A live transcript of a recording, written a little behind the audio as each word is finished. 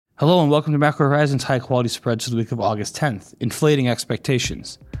Hello and welcome to Macro Horizons High Quality Spreads for the week of August 10th, Inflating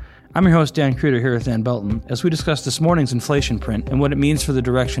Expectations. I'm your host, Dan Creeder, here with Dan Belton, as we discuss this morning's inflation print and what it means for the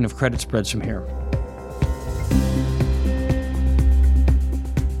direction of credit spreads from here.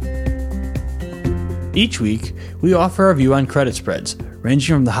 Each week, we offer our view on credit spreads,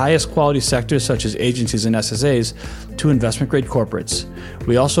 ranging from the highest quality sectors such as agencies and SSAs to investment-grade corporates.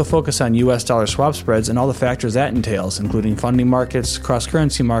 We also focus on U.S. dollar swap spreads and all the factors that entails, including funding markets,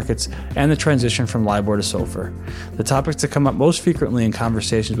 cross-currency markets, and the transition from LIBOR to SOFR. The topics that come up most frequently in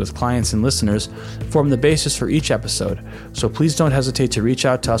conversations with clients and listeners form the basis for each episode, so please don't hesitate to reach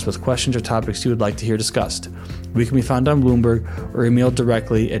out to us with questions or topics you would like to hear discussed. We can be found on Bloomberg or emailed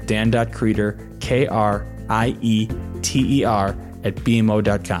directly at dan.creeder, Kreiter, at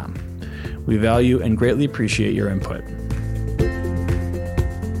bmo.com. We value and greatly appreciate your input.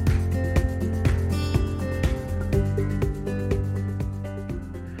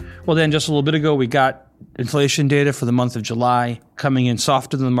 Well, then, just a little bit ago, we got inflation data for the month of July coming in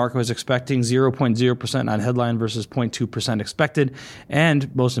softer than the market was expecting, 0.0% on headline versus 0.2% expected,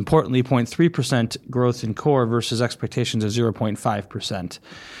 and most importantly, 0.3% growth in core versus expectations of 0.5%.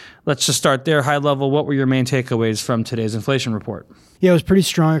 Let's just start there. High level, what were your main takeaways from today's inflation report? Yeah, it was pretty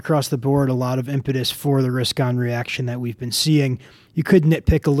strong across the board. A lot of impetus for the risk-on reaction that we've been seeing. You could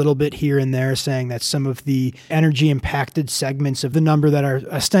nitpick a little bit here and there, saying that some of the energy-impacted segments of the number that are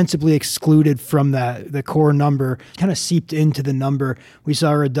ostensibly excluded from the core number kind of seeped into the number. We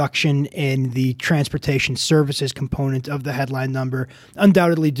saw a reduction in the transportation services component of the headline number,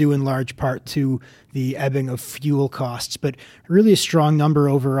 undoubtedly due in large part to the ebbing of fuel costs, but really a strong number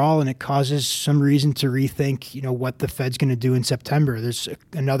overall, and it causes some reason to rethink, what the Fed's going to do in September. There's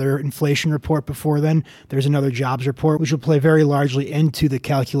another inflation report before then. There's another jobs report, which will play very largely into the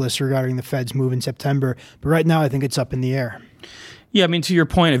calculus regarding the Fed's move in September. But right now, I think it's up in the air. Yeah, to your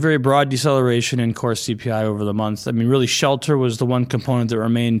point, a very broad deceleration in core CPI over the month. Really, shelter was the one component that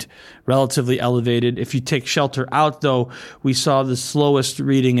remained relatively elevated. If you take shelter out, though, we saw the slowest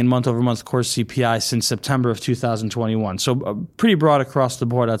reading in month-over-month core CPI since September of 2021. So pretty broad across the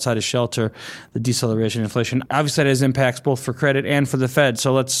board outside of shelter, the deceleration in inflation. Obviously, that has impacts both for credit and for the Fed.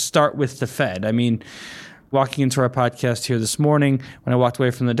 So let's start with the Fed. Walking into our podcast here this morning, when I walked away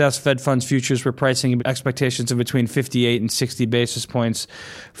from the desk, Fed funds futures were pricing expectations of between 58 and 60 basis points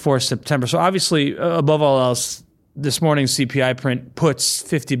for September. So obviously, above all else, this morning's CPI print puts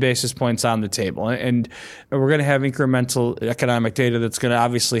 50 basis points on the table. And we're going to have incremental economic data that's going to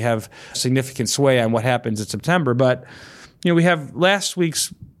obviously have significant sway on what happens in September. But, we have last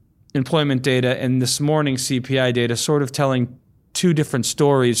week's employment data and this morning's CPI data sort of telling two different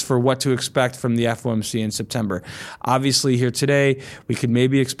stories for what to expect from the FOMC in September. Obviously, here today, we could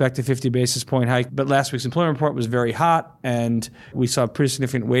maybe expect a 50 basis point hike, but last week's employment report was very hot, and we saw pretty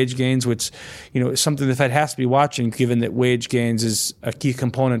significant wage gains, which, is something the Fed has to be watching, given that wage gains is a key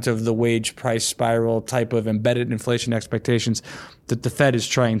component of the wage price spiral type of embedded inflation expectations that the Fed is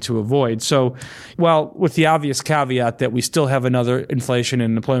trying to avoid. So, while with the obvious caveat that we still have another inflation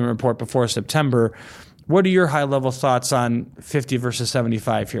and employment report before September, what are your high-level thoughts on 50 versus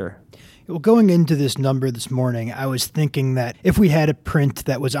 75 here? Well, going into this number this morning, I was thinking that if we had a print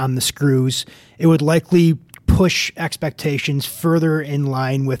that was on the screws, it would likely push expectations further in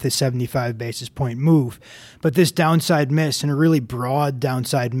line with a 75 basis point move. But this downside miss, and a really broad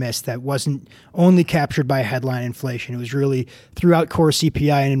downside miss that wasn't only captured by headline inflation, it was really throughout core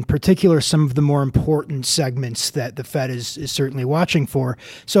CPI, and in particular some of the more important segments that the Fed is certainly watching for.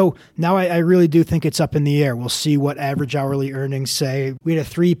 So now I really do think it's up in the air. We'll see what average hourly earnings say. We had a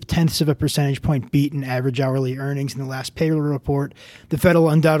 0.3 of a percentage point beat in average hourly earnings in the last payroll report. The Fed will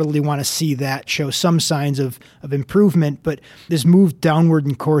undoubtedly want to see that show some signs of improvement, but this move downward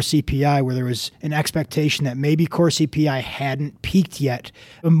in core CPI, where there was an expectation that maybe core CPI hadn't peaked yet,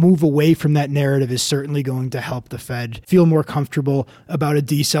 a move away from that narrative is certainly going to help the Fed feel more comfortable about a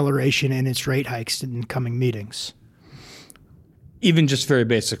deceleration in its rate hikes in coming meetings. Even just very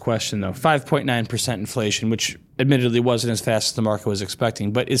basic question, though. 5.9% inflation, which admittedly wasn't as fast as the market was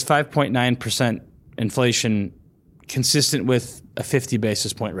expecting, but is 5.9% inflation consistent with a 50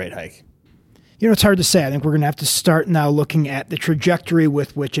 basis point rate hike? It's hard to say. I think we're going to have to start now looking at the trajectory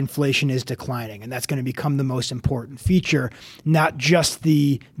with which inflation is declining, and that's going to become the most important feature, not just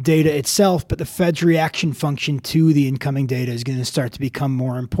the data itself, but the Fed's reaction function to the incoming data is going to start to become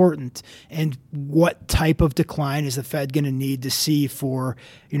more important. And what type of decline is the Fed going to need to see for,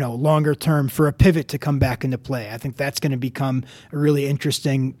 longer term for a pivot to come back into play? I think that's going to become a really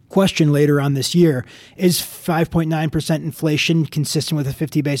interesting question later on this year. Is 5.9% inflation consistent with a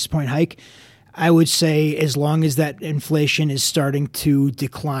 50 basis point hike? I would say as long as that inflation is starting to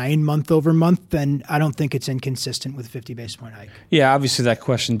decline month over month, then I don't think it's inconsistent with a 50 basis point hike. Yeah, obviously that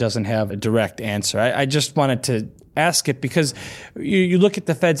question doesn't have a direct answer. I just wanted to ask it because you look at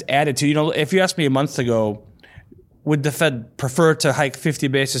the Fed's attitude. If you asked me a month ago, would the Fed prefer to hike 50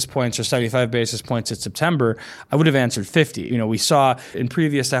 basis points or 75 basis points in September? I would have answered 50. We saw in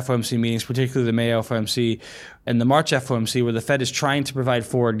previous FOMC meetings, particularly the May FOMC and the March FOMC, where the Fed is trying to provide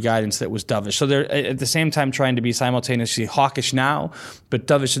forward guidance that was dovish. So they're at the same time trying to be simultaneously hawkish now, but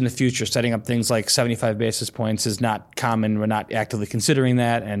dovish in the future. Setting up things like 75 basis points is not common. We're not actively considering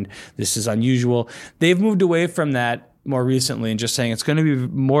that, and this is unusual. They've moved away from that more recently and just saying it's going to be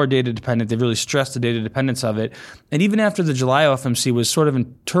more data dependent. They've really stressed the data dependence of it. And even after the July FOMC was sort of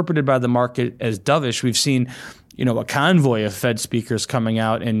interpreted by the market as dovish, we've seen, a convoy of Fed speakers coming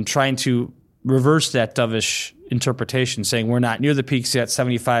out and trying to reverse that dovish interpretation, saying we're not near the peaks yet.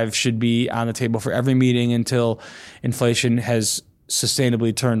 75 should be on the table for every meeting until inflation has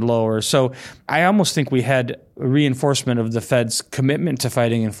sustainably turned lower. So I almost think we had a reinforcement of the Fed's commitment to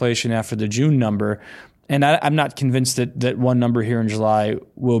fighting inflation after the June number. And I'm not convinced that one number here in July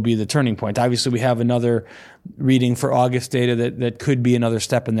will be the turning point. Obviously, we have another reading for August data that could be another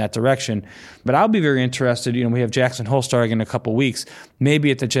step in that direction. But I'll be very interested. We have Jackson Hole starting in a couple weeks.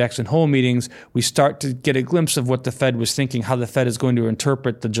 Maybe at the Jackson Hole meetings, we start to get a glimpse of what the Fed was thinking, how the Fed is going to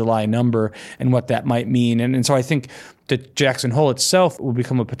interpret the July number and what that might mean. And so I think that Jackson Hole itself will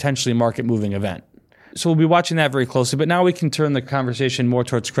become a potentially market-moving event. So we'll be watching that very closely. But now we can turn the conversation more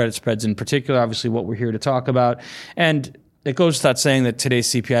towards credit spreads in particular, obviously what we're here to talk about. And it goes without saying that today's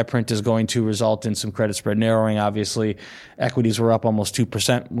CPI print is going to result in some credit spread narrowing. Obviously, equities were up almost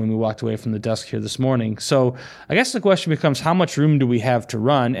 2% when we walked away from the desk here this morning. So I guess the question becomes, how much room do we have to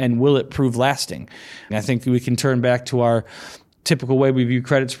run, and will it prove lasting? And I think we can turn back to our typical way we view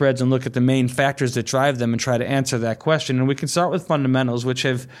credit spreads and look at the main factors that drive them and try to answer that question. And we can start with fundamentals, which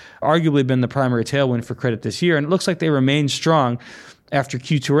have arguably been the primary tailwind for credit this year. And it looks like they remain strong after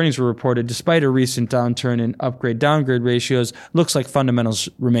Q2 earnings were reported. Despite a recent downturn in upgrade-downgrade ratios, looks like fundamentals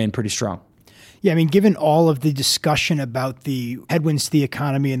remain pretty strong. Yeah, given all of the discussion about the headwinds to the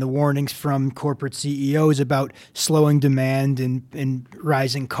economy and the warnings from corporate CEOs about slowing demand and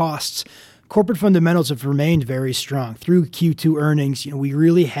rising costs, corporate fundamentals have remained very strong. Through Q2 earnings, we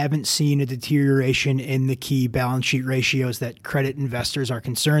really haven't seen a deterioration in the key balance sheet ratios that credit investors are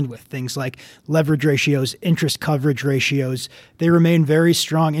concerned with. Things like leverage ratios, interest coverage ratios, they remain very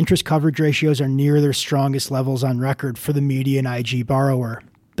strong. Interest coverage ratios are near their strongest levels on record for the median IG borrower.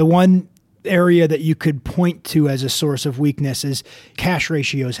 The one area that you could point to as a source of weakness is cash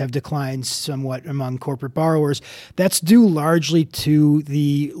ratios have declined somewhat among corporate borrowers. That's due largely to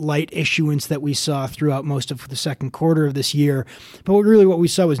the light issuance that we saw throughout most of the second quarter of this year. But what we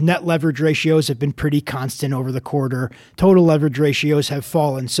saw was net leverage ratios have been pretty constant over the quarter. Total leverage ratios have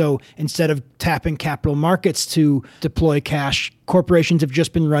fallen. So instead of tapping capital markets to deploy cash, corporations have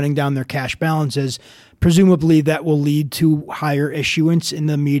just been running down their cash balances. Presumably that will lead to higher issuance in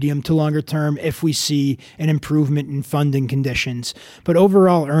the medium to longer term if we see an improvement in funding conditions. But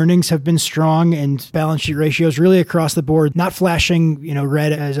overall earnings have been strong and balance sheet ratios really across the board, not flashing,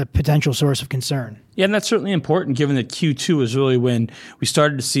 red as a potential source of concern. Yeah, and that's certainly important given that Q2 is really when we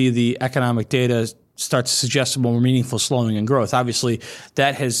started to see the economic data start to suggest a more meaningful slowing in growth. Obviously,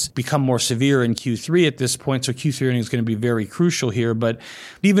 that has become more severe in Q3 at this point, so Q3 earnings is going to be very crucial here. But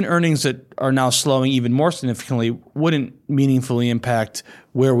even earnings that are now slowing even more significantly wouldn't meaningfully impact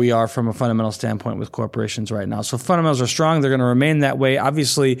where we are from a fundamental standpoint with corporations right now. So fundamentals are strong. They're going to remain that way.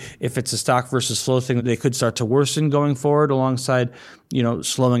 Obviously, if it's a stock versus flow thing, they could start to worsen going forward alongside,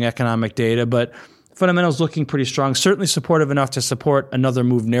 slowing economic data. But fundamentals looking pretty strong, certainly supportive enough to support another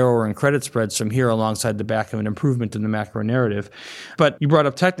move narrower in credit spreads from here alongside the back of an improvement in the macro narrative. But you brought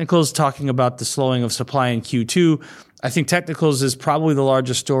up technicals, talking about the slowing of supply in Q2. I think technicals is probably the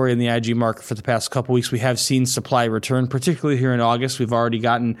largest story in the IG market for the past couple weeks. We have seen supply return, particularly here in August. We've already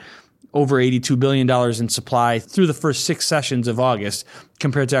gotten over $82 billion in supply through the first 6 sessions of August,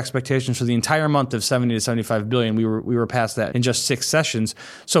 compared to expectations for the entire month of 70 to 75 billion. We were past that in just 6 sessions.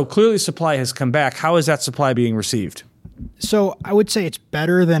 So clearly supply has come back. How is that supply being received? So I would say it's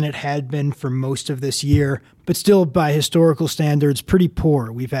better than it had been for most of this year, but still by historical standards, pretty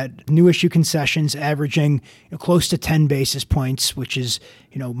poor. We've had new issue concessions averaging close to 10 basis points, which is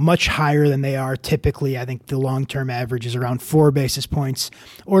much higher than they are typically. I think the long-term average is around 4 basis points.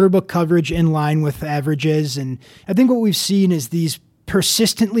 Order book coverage in line with averages. And I think what we've seen is these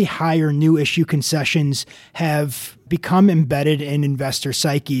persistently higher new issue concessions have become embedded in investor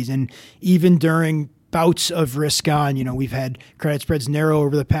psyches. And even during bouts of risk on. We've had credit spreads narrow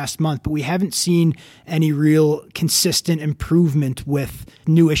over the past month, but we haven't seen any real consistent improvement with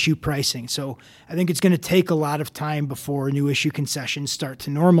new issue pricing. So I think it's going to take a lot of time before new issue concessions start to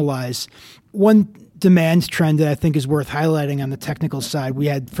normalize. One demand trend that I think is worth highlighting on the technical side, we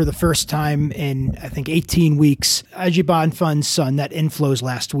had for the first time in, I think, 18 weeks, IG bond funds saw net inflows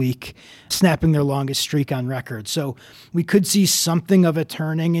last week, snapping their longest streak on record. So we could see something of a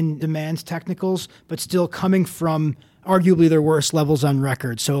turning in demand technicals, but still coming from arguably their worst levels on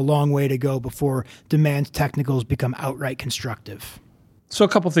record. So a long way to go before demand technicals become outright constructive. So a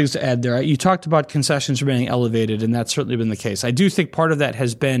couple things to add there. You talked about concessions remaining elevated, and that's certainly been the case. I do think part of that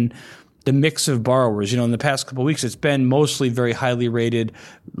has been the mix of borrowers. In the past couple of weeks, it's been mostly very highly rated,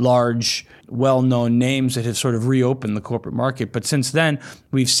 large, well-known names that have sort of reopened the corporate market. But since then,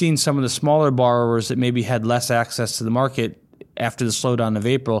 we've seen some of the smaller borrowers that maybe had less access to the market after the slowdown of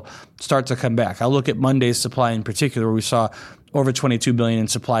April start to come back. I'll look at Monday's supply in particular, where we saw over $22 billion in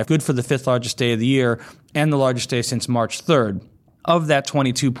supply, good for the fifth largest day of the year and the largest day since March 3rd. Of that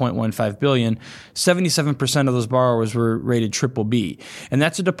 $22.15 billion, 77% of those borrowers were rated BBB. And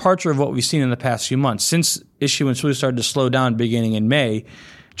that's a departure of what we've seen in the past few months. Since issuance really started to slow down beginning in May,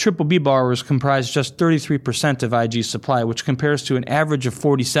 BBB borrowers comprise just 33% of IG supply, which compares to an average of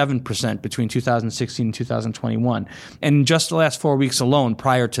 47% between 2016 and 2021. And in just the last 4 weeks alone,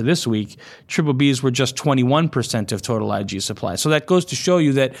 prior to this week, BBBs were just 21% of total IG supply. So that goes to show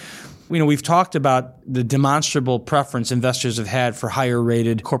you that we've talked about the demonstrable preference investors have had for higher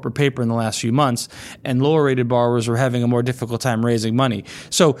rated corporate paper in the last few months, and lower rated borrowers are having a more difficult time raising money.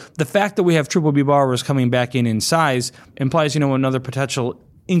 So the fact that we have BBB borrowers coming back in size implies, another potential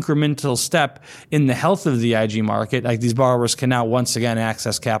incremental step in the health of the IG market. Like, these borrowers can now once again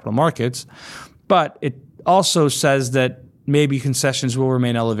access capital markets. But it also says that maybe concessions will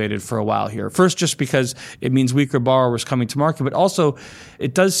remain elevated for a while here. First, just because it means weaker borrowers coming to market, but also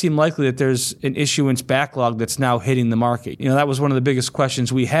it does seem likely that there's an issuance backlog that's now hitting the market. That was one of the biggest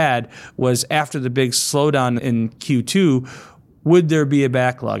questions we had, was after the big slowdown in Q2, would there be a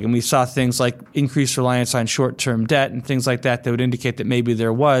backlog? And we saw things like increased reliance on short-term debt and things like that would indicate that maybe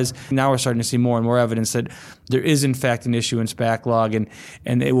there was. Now we're starting to see more and more evidence that there is, in fact, an issuance backlog, and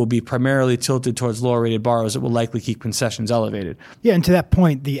it will be primarily tilted towards lower-rated borrowers that will likely keep concessions elevated. Yeah, and to that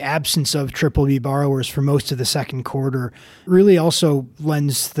point, the absence of BBB borrowers for most of the second quarter really also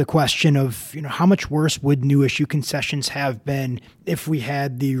lends the question of, how much worse would new issue concessions have been if we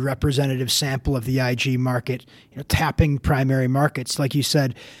had the representative sample of the IG market, tapping primary markets. Like you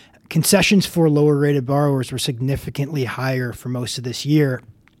said, concessions for lower-rated borrowers were significantly higher for most of this year.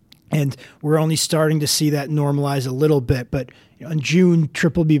 And we're only starting to see that normalize a little bit. But in June,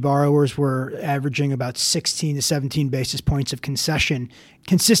 BBB borrowers were averaging about 16 to 17 basis points of concession,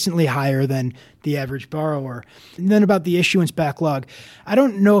 consistently higher than the average borrower. And then about the issuance backlog, I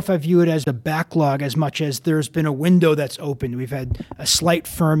don't know if I view it as a backlog as much as there's been a window that's opened. We've had a slight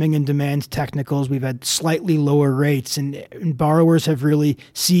firming in demand technicals. We've had slightly lower rates, and borrowers have really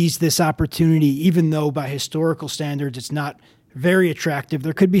seized this opportunity, even though by historical standards it's not very attractive.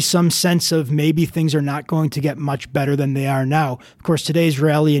 There could be some sense of maybe things are not going to get much better than they are now. Of course, today's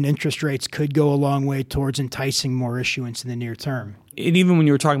rally in interest rates could go a long way towards enticing more issuance in the near term. And even when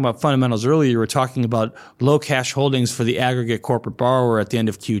you were talking about fundamentals earlier, you were talking about low cash holdings for the aggregate corporate borrower at the end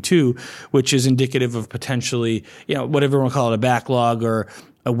of Q2, which is indicative of potentially, whatever you want to call it, a backlog or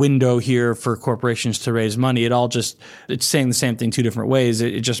a window here for corporations to raise money. It's saying the same thing two different ways.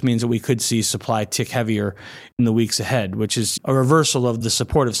 It just means that we could see supply tick heavier in the weeks ahead, which is a reversal of the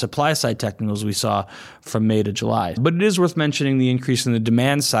supportive supply side technicals we saw from May to July. But it is worth mentioning the increase in the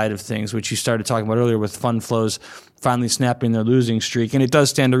demand side of things, which you started talking about earlier, with fund flows finally snapping their losing streak. And it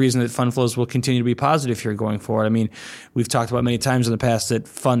does stand to reason that fund flows will continue to be positive here going forward. I mean, we've talked about many times in the past that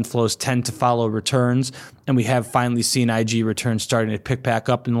fund flows tend to follow returns, and we have finally seen IG returns starting to pick back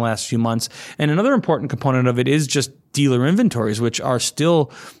up in the last few months. And another important component of it is just dealer inventories, which are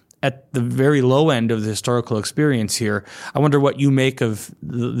still at the very low end of the historical experience here. I wonder what you make of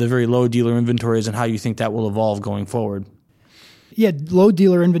the very low dealer inventories and how you think that will evolve going forward. Yeah, low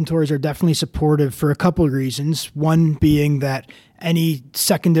dealer inventories are definitely supportive for a couple of reasons. One being that any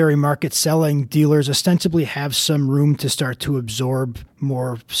secondary market selling, dealers ostensibly have some room to start to absorb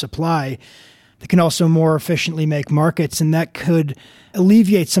more supply. They can also more efficiently make markets, and that could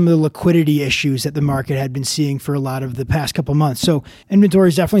alleviate some of the liquidity issues that the market had been seeing for a lot of the past couple months. So inventory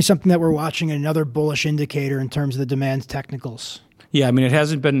is definitely something that we're watching, and another bullish indicator in terms of the demand technicals. Yeah, I mean, it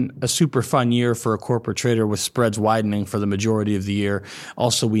hasn't been a super fun year for a corporate trader with spreads widening for the majority of the year.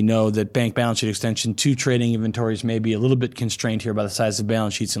 Also, we know that bank balance sheet extension to trading inventories may be a little bit constrained here by the size of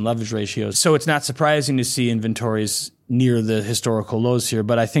balance sheets and leverage ratios. So it's not surprising to see inventories near the historical lows here,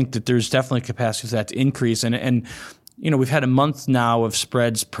 but I think that there's definitely capacity for that to increase. And we've had a month now of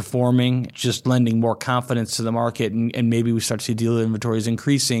spreads performing, just lending more confidence to the market, and maybe we start to see dealer inventories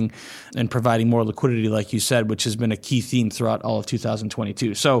increasing and providing more liquidity, like you said, which has been a key theme throughout all of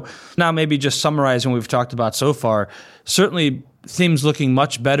 2022. So now maybe just summarizing what we've talked about so far, certainly things looking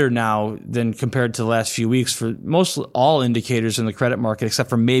much better now than compared to the last few weeks for most all indicators in the credit market, except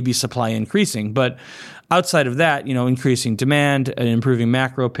for maybe supply increasing. But outside of that, increasing demand, an improving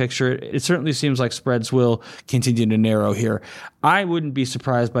macro picture, it certainly seems like spreads will continue to narrow here. I wouldn't be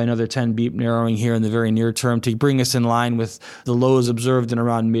surprised by another 10 beep narrowing here in the very near term to bring us in line with the lows observed in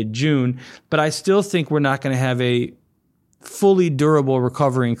around mid-June. But I still think we're not going to have a fully durable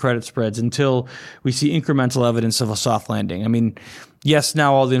recovery in credit spreads until we see incremental evidence of a soft landing. I mean, yes,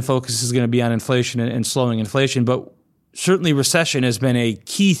 now all the focus is going to be on inflation and slowing inflation, but certainly recession has been a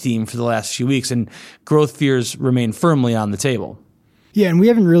key theme for the last few weeks, and growth fears remain firmly on the table. Yeah, and we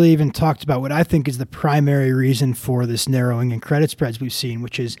haven't really even talked about what I think is the primary reason for this narrowing in credit spreads we've seen,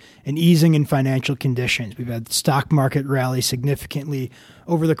 which is an easing in financial conditions. We've had the stock market rally significantly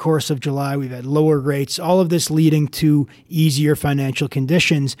over the course of July. We've had lower rates, all of this leading to easier financial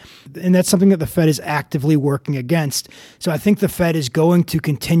conditions. And that's something that the Fed is actively working against. So I think the Fed is going to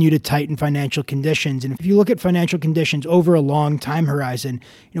continue to tighten financial conditions. And if you look at financial conditions over a long time horizon,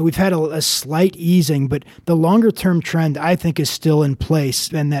 we've had a slight easing, but the longer term trend I think is still in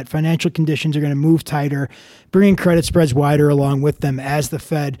place, and that financial conditions are going to move tighter, bringing credit spreads wider along with them as the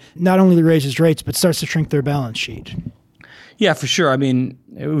Fed not only raises rates, but starts to shrink their balance sheet. Yeah, for sure. I mean,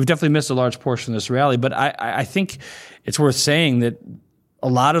 we've definitely missed a large portion of this rally, but I think it's worth saying that a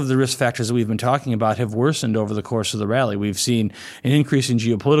lot of the risk factors that we've been talking about have worsened over the course of the rally. We've seen an increase in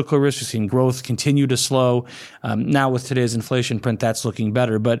geopolitical risk. We've seen growth continue to slow. Now with today's inflation print, that's looking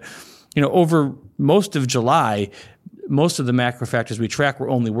better. But, over most of July, most of the macro factors we track were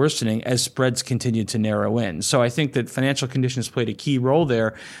only worsening as spreads continued to narrow in. So I think that financial conditions played a key role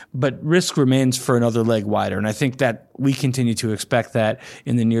there, but risk remains for another leg wider. And I think that we continue to expect that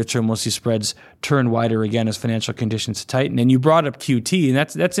in the near term, we'll see spreads turn wider again as financial conditions tighten. And you brought up QT, and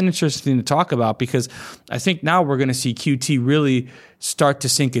that's an interesting thing to talk about, because I think now we're going to see QT really start to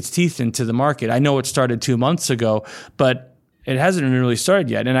sink its teeth into the market. I know it started 2 months ago, but it hasn't really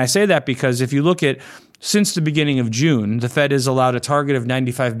started yet. And I say that because if you look at since the beginning of June, the Fed has allowed a target of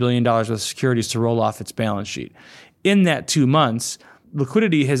 $95 billion worth of securities to roll off its balance sheet. In that 2 months,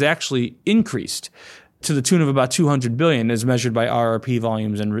 liquidity has actually increased to the tune of about $200 billion as measured by RRP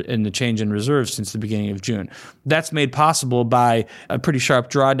volumes and the change in reserves since the beginning of June. That's made possible by a pretty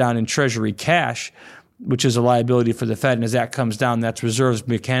sharp drawdown in Treasury cash, which is a liability for the Fed. And as that comes down, that's reserves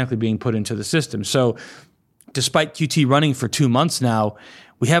mechanically being put into the system. So despite QT running for 2 months now,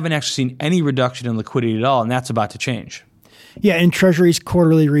 we haven't actually seen any reduction in liquidity at all, and that's about to change. Yeah, in Treasury's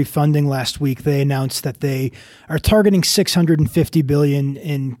quarterly refunding last week, they announced that they are targeting $650 billion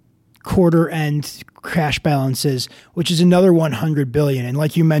in quarter-end cash balances, which is another $100 billion. And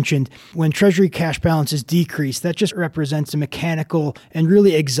like you mentioned, when Treasury cash balances decrease, that just represents a mechanical and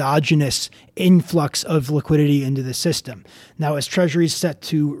really exogenous influx of liquidity into the system. Now, as Treasury is set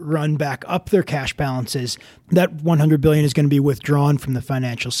to run back up their cash balances, that $100 billion is going to be withdrawn from the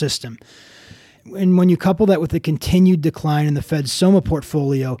financial system. And when you couple that with the continued decline in the Fed's SOMA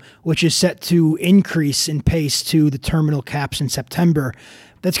portfolio, which is set to increase in pace to the terminal caps in September,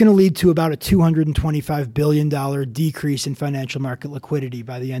 that's going to lead to about a $225 billion decrease in financial market liquidity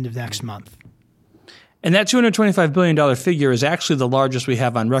by the end of next month. And that $225 billion figure is actually the largest we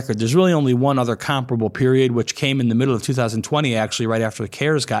have on record. There's really only one other comparable period, which came in the middle of 2020, actually, right after the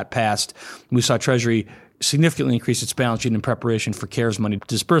CARES got passed. We saw Treasury significantly increase its balance sheet in preparation for CARES money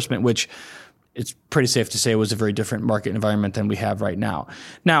disbursement, which it's pretty safe to say was a very different market environment than we have right now.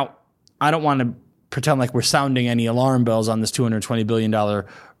 Now, I don't want to pretend like we're sounding any alarm bells on this $220 billion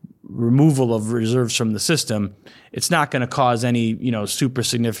removal of reserves from the system. It's not going to cause any, super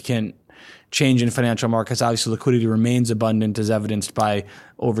significant change in financial markets. Obviously, liquidity remains abundant, as evidenced by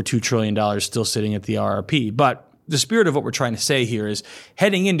over $2 trillion still sitting at the RRP. But the spirit of what we're trying to say here is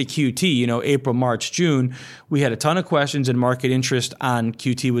heading into QT, April, March, June, we had a ton of questions and market interest on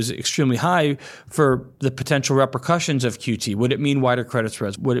QT was extremely high for the potential repercussions of QT. Would it mean wider credit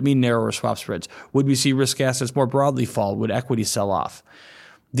spreads? Would it mean narrower swap spreads? Would we see risk assets more broadly fall? Would equity sell off?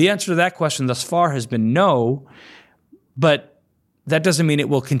 The answer to that question thus far has been no, but that doesn't mean it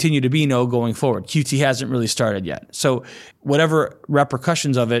will continue to be no going forward. QT hasn't really started yet. So whatever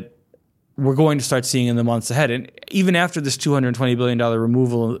repercussions of it, we're going to start seeing in the months ahead. And even after this $220 billion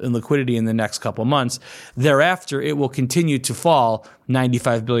removal in liquidity in the next couple of months, thereafter, it will continue to fall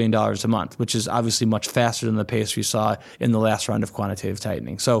 $95 billion a month, which is obviously much faster than the pace we saw in the last round of quantitative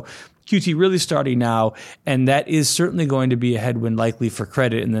tightening. So QT really starting now, and that is certainly going to be a headwind likely for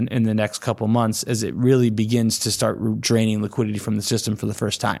credit in the next couple of months as it really begins to start draining liquidity from the system for the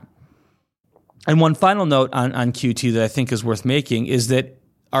first time. And one final note on QT that I think is worth making is that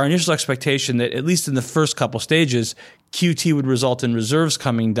our initial expectation that at least in the first couple stages, QT would result in reserves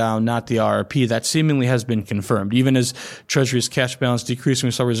coming down, not the RRP. That seemingly has been confirmed. Even as Treasury's cash balance decreased and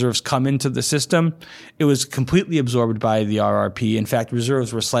we saw reserves come into the system, it was completely absorbed by the RRP. In fact,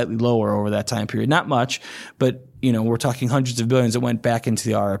 reserves were slightly lower over that time period. Not much, but we're talking hundreds of billions that went back into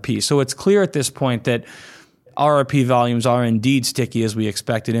the RRP. So it's clear at this point that RRP volumes are indeed sticky as we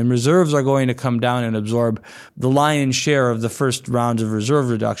expected, and reserves are going to come down and absorb the lion's share of the first rounds of reserve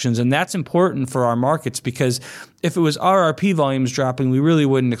reductions. And that's important for our markets because if it was RRP volumes dropping, we really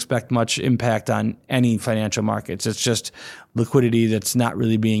wouldn't expect much impact on any financial markets. It's just liquidity that's not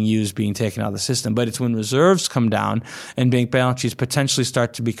really being used, being taken out of the system. But it's when reserves come down and bank balance sheets potentially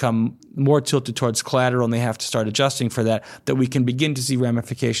start to become more tilted towards collateral and they have to start adjusting for that we can begin to see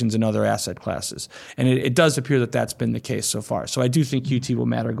ramifications in other asset classes. And it does appear that that's been the case so far. So I do think QT will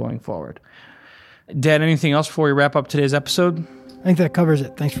matter going forward. Dan, anything else before we wrap up today's episode? I think that covers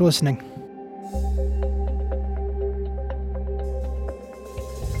it. Thanks for listening.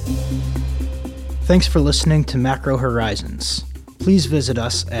 Thanks for listening to Macro Horizons. Please visit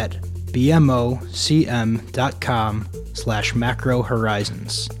us at bmocm.com/macro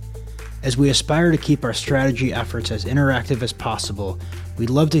horizons. As we aspire to keep our strategy efforts as interactive as possible, we'd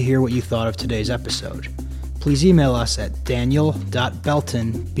love to hear what you thought of today's episode. Please email us at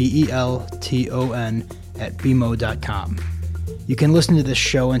daniel.belton, BELTON, @bmo.com. You can listen to this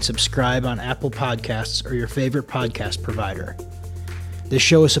show and subscribe on Apple Podcasts or your favorite podcast provider. This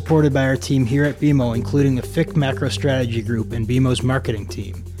show is supported by our team here at BMO, including the FIC Macro Strategy Group and BMO's marketing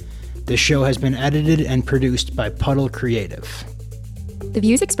team. This show has been edited and produced by Puddle Creative. The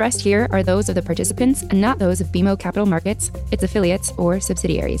views expressed here are those of the participants and not those of BMO Capital Markets, its affiliates, or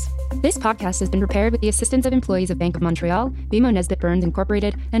subsidiaries. This podcast has been prepared with the assistance of employees of Bank of Montreal, BMO Nesbitt Burns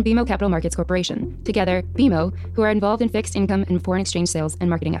Incorporated, and BMO Capital Markets Corporation, together, BMO, who are involved in fixed income and foreign exchange sales and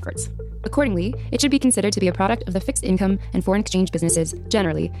marketing efforts. Accordingly, it should be considered to be a product of the fixed income and foreign exchange businesses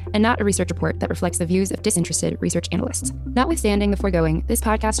generally, and not a research report that reflects the views of disinterested research analysts. Notwithstanding the foregoing, this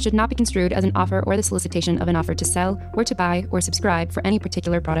podcast should not be construed as an offer or the solicitation of an offer to sell or to buy or subscribe for any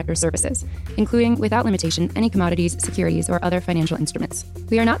particular product or services, including, without limitation, any commodities, securities, or other financial instruments.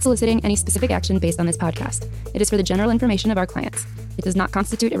 We are not soliciting any specific action based on this podcast. It is for the general information of our clients. It does not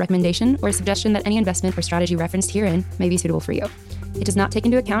constitute a recommendation or a suggestion that any investment or strategy referenced herein may be suitable for you. It does not take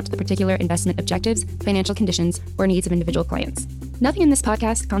into account the particular investment objectives, financial conditions, or needs of individual clients. Nothing in this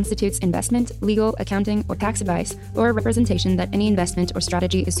podcast constitutes investment, legal, accounting, or tax advice, or a representation that any investment or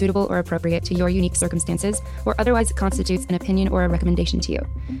strategy is suitable or appropriate to your unique circumstances, or otherwise constitutes an opinion or a recommendation to you.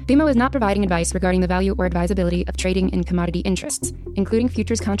 BMO is not providing advice regarding the value or advisability of trading in commodity interests, including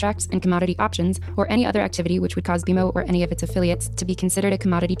futures contracts and commodity options, or any other activity which would cause BMO or any of its affiliates to be considered a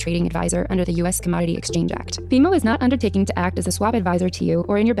commodity trading advisor under the U.S. Commodity Exchange Act. BMO is not undertaking to act as a swap advisor to you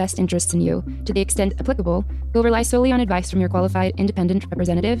or in your best interests in you. To the extent applicable, will rely solely on advice from your qualified independent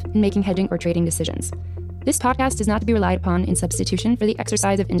representative in making hedging or trading decisions. This podcast is not to be relied upon in substitution for the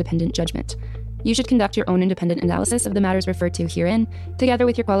exercise of independent judgment. You should conduct your own independent analysis of the matters referred to herein, together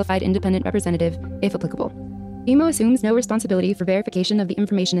with your qualified independent representative, if applicable. BMO assumes no responsibility for verification of the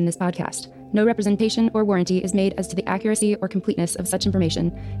information in this podcast. No representation or warranty is made as to the accuracy or completeness of such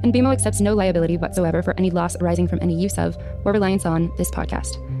information, and BMO accepts no liability whatsoever for any loss arising from any use of or reliance on this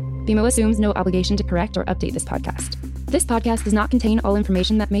podcast. BMO assumes no obligation to correct or update this podcast. This podcast does not contain all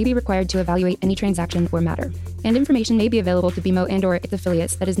information that may be required to evaluate any transaction or matter, and information may be available to BMO and/or its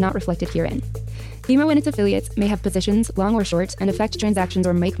affiliates that is not reflected herein. BMO and its affiliates may have positions, long or short, and affect transactions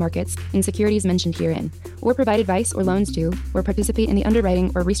or make markets in securities mentioned herein, or provide advice or loans to, or participate in the underwriting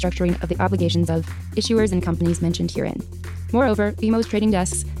or restructuring of the obligations of issuers and companies mentioned herein. Moreover, BMO's trading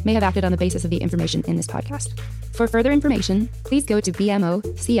desks may have acted on the basis of the information in this podcast. For further information, please go to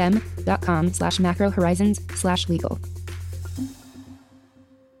bmocm.com/macrohorizons/legal.